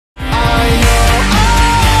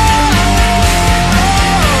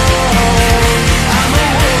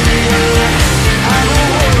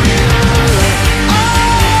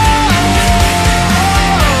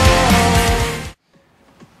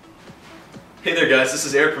Hey there guys, this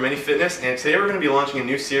is Eric from NAEFitness, and today we're going to be launching a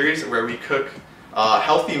new series where we cook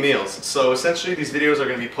healthy meals. So essentially these videos are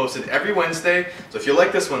going to be posted every Wednesday, so if you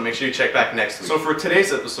like this one, make sure you check back next week. So for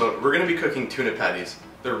today's episode, we're going to be cooking tuna patties.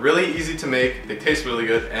 They're really easy to make, they taste really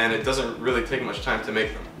good, and it doesn't really take much time to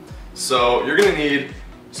make them. So you're going to need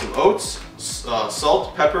some oats,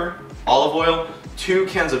 salt, pepper, olive oil, 2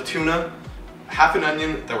 cans of tuna, half an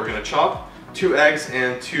onion that we're going to chop, 2 eggs,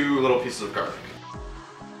 and 2 little pieces of garlic.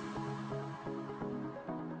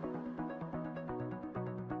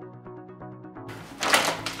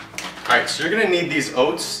 Alright, so you're going to need these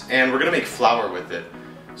oats, and we're going to make flour with it.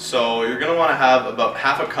 So you're going to want to have about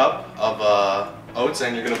half a cup of oats,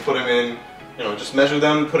 and you're going to put them in, just measure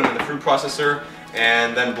them, put them in the food processor,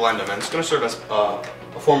 and then blend them. And it's going to serve as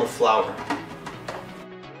a form of flour.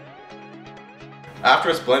 After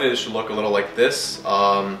it's blended, it should look a little like this,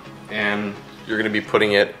 and you're going to be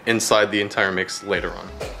putting it inside the entire mix later on.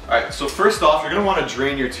 Alright, so first off, you're going to want to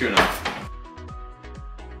drain your tuna.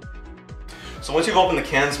 So once you've opened the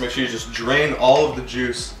cans, make sure you just drain all of the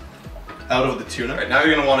juice out of the tuna. Right, now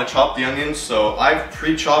you're going to want to chop the onions. So I've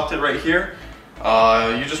pre-chopped it right here.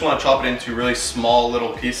 You just want to chop it into really small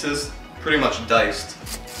little pieces, pretty much diced.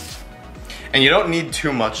 And you don't need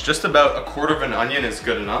too much, just about 1/4 of an onion is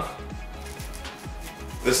good enough.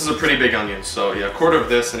 This is a pretty big onion, so yeah, 1/4 of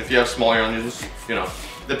this, and if you have smaller onions,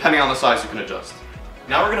 depending on the size you can adjust.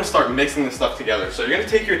 Now we're going to start mixing this stuff together. So you're going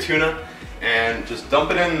to take your tuna and just dump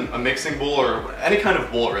it in a mixing bowl or any kind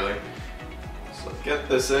of bowl really. So get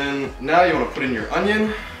this in. Now you want to put in your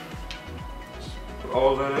onion. Just put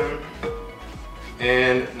all of that in.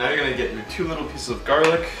 And now you're going to get your 2 little pieces of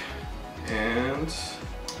garlic, and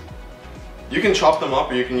you can chop them up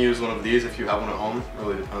or you can use one of these if you have one at home. It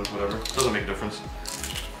really depends, whatever. It doesn't make a difference.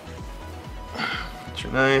 Get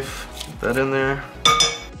your knife, put that in there.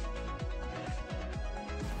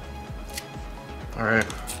 Alright.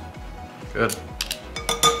 Good.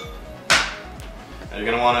 Now you're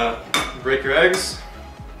going to want to break your eggs,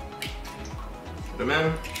 put them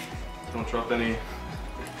in, don't drop any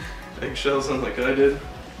eggshells in like I did.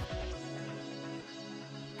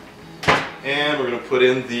 And we're going to put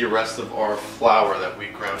in the rest of our flour that we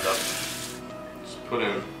ground up. Just put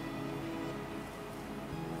in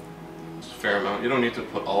just a fair amount. You don't need to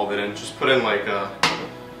put all of it in, just put in like that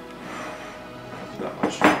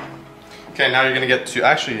much. Okay, now you're going to get to,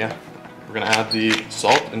 actually yeah, we're going to add the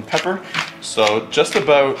salt and pepper. So just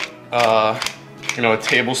about, a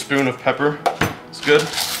tablespoon of pepper is good. A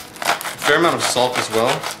fair amount of salt as well.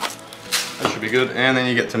 That should be good. And then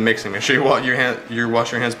you get to mixing. Make sure you wash your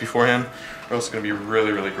hands beforehand, or else it's going to be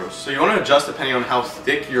really, really gross. So you want to adjust depending on how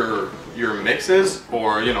thick your mix is,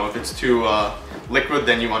 or if it's too liquid,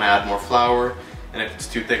 then you want to add more flour. And if it's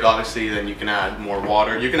too thick, obviously, then you can add more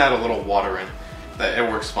water. You can add a little water in. It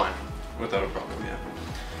works fine without a problem. Yeah.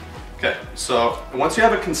 Okay, so once you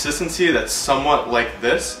have a consistency that's somewhat like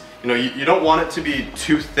this, you don't want it to be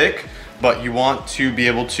too thick, but you want to be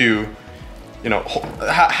able to,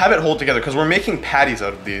 have it hold together, because we're making patties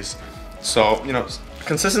out of these. So,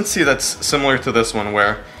 consistency that's similar to this one,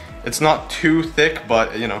 where it's not too thick,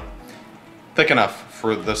 but, thick enough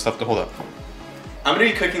for the stuff to hold up. I'm going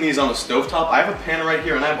to be cooking these on the stovetop. I have a pan right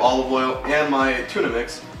here, and I have olive oil and my tuna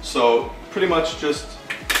mix. So, pretty much just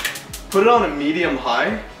put it on a medium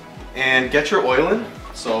high and get your oil in.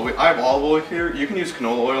 So I have olive oil here. You can use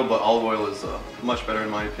canola oil, but olive oil is much better in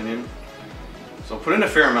my opinion. So put in a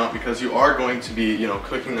fair amount, because you are going to be,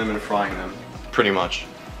 cooking them and frying them, pretty much.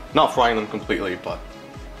 Not frying them completely, but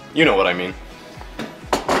you know what I mean.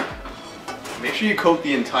 Make sure you coat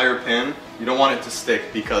the entire pan. You don't want it to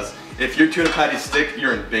stick, because if your tuna patties stick,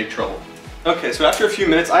 you're in big trouble. Okay, so after a few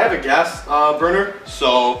minutes, I have a gas burner,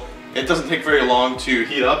 so it doesn't take very long to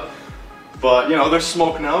heat up. But, there's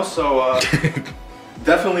smoke now, so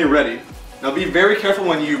definitely ready. Now be very careful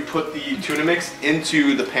when you put the tuna mix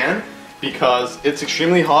into the pan, because it's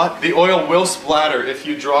extremely hot. The oil will splatter if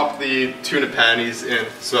you drop the tuna patties in.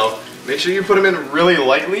 So make sure you put them in really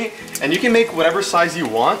lightly, and you can make whatever size you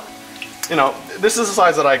want. This is the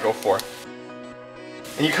size that I go for.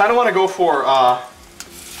 And you kind of want to go for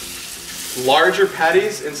larger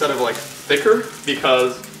patties instead of like thicker,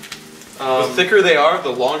 because the thicker they are,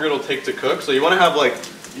 the longer it'll take to cook. So you want to have like,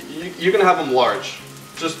 you can have them large.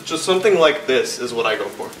 Just something like this is what I go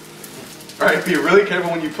for. Alright, be really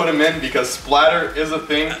careful when you put them in, because splatter is a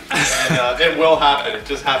thing, and it will happen. It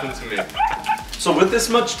just happened to me. So with this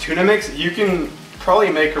much tuna mix, you can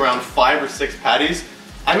probably make around 5 or 6 patties.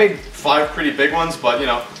 I made 5 pretty big ones, but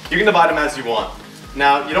you can divide them as you want.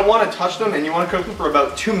 Now, you don't want to touch them, and you want to cook them for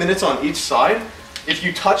about 2 minutes on each side. If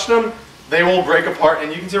you touch them, they will break apart,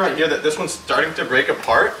 and you can see right here that this one's starting to break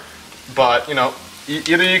apart. but you know,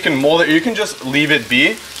 either you can mold it or you can just leave it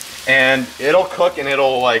be, and it'll cook and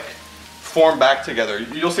it'll like form back together.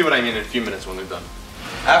 You'll see what I mean in a few minutes when they're done.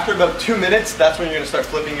 After about 2 minutes, that's when you're gonna start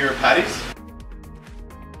flipping your patties.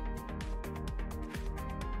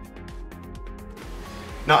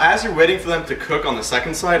 Now, as you're waiting for them to cook on the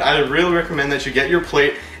second side, I really recommend that you get your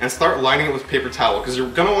plate and start lining it with paper towel, because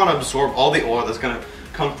you're gonna wanna absorb all the oil that's gonna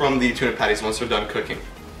come from the tuna patties once they're done cooking.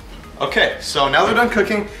 Okay, so now they're done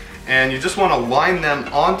cooking, and you just wanna line them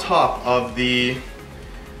on top of the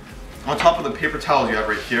paper towels you have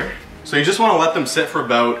right here. So you just wanna let them sit for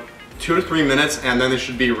about 2 to 3 minutes, and then they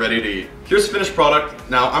should be ready to eat. Here's the finished product.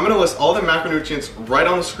 Now, I'm gonna list all the macronutrients right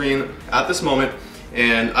on the screen at this moment.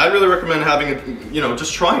 And I really recommend having it, you know,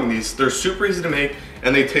 just trying these. They're super easy to make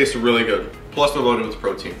and they taste really good. Plus they're loaded with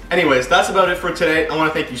protein. Anyways, that's about it for today. I want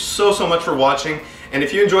to thank you so much for watching. And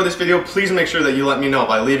if you enjoyed this video, please make sure that you let me know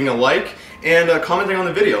by leaving a like and commenting on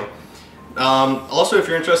the video. Also, if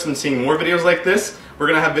you're interested in seeing more videos like this, we're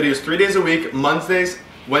going to have videos 3 days a week, Mondays,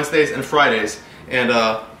 Wednesdays, and Fridays. And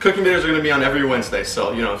cooking videos are going to be on every Wednesday.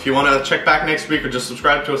 So, you know, if you want to check back next week or just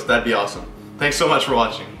subscribe to us, that'd be awesome. Thanks so much for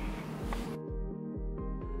watching.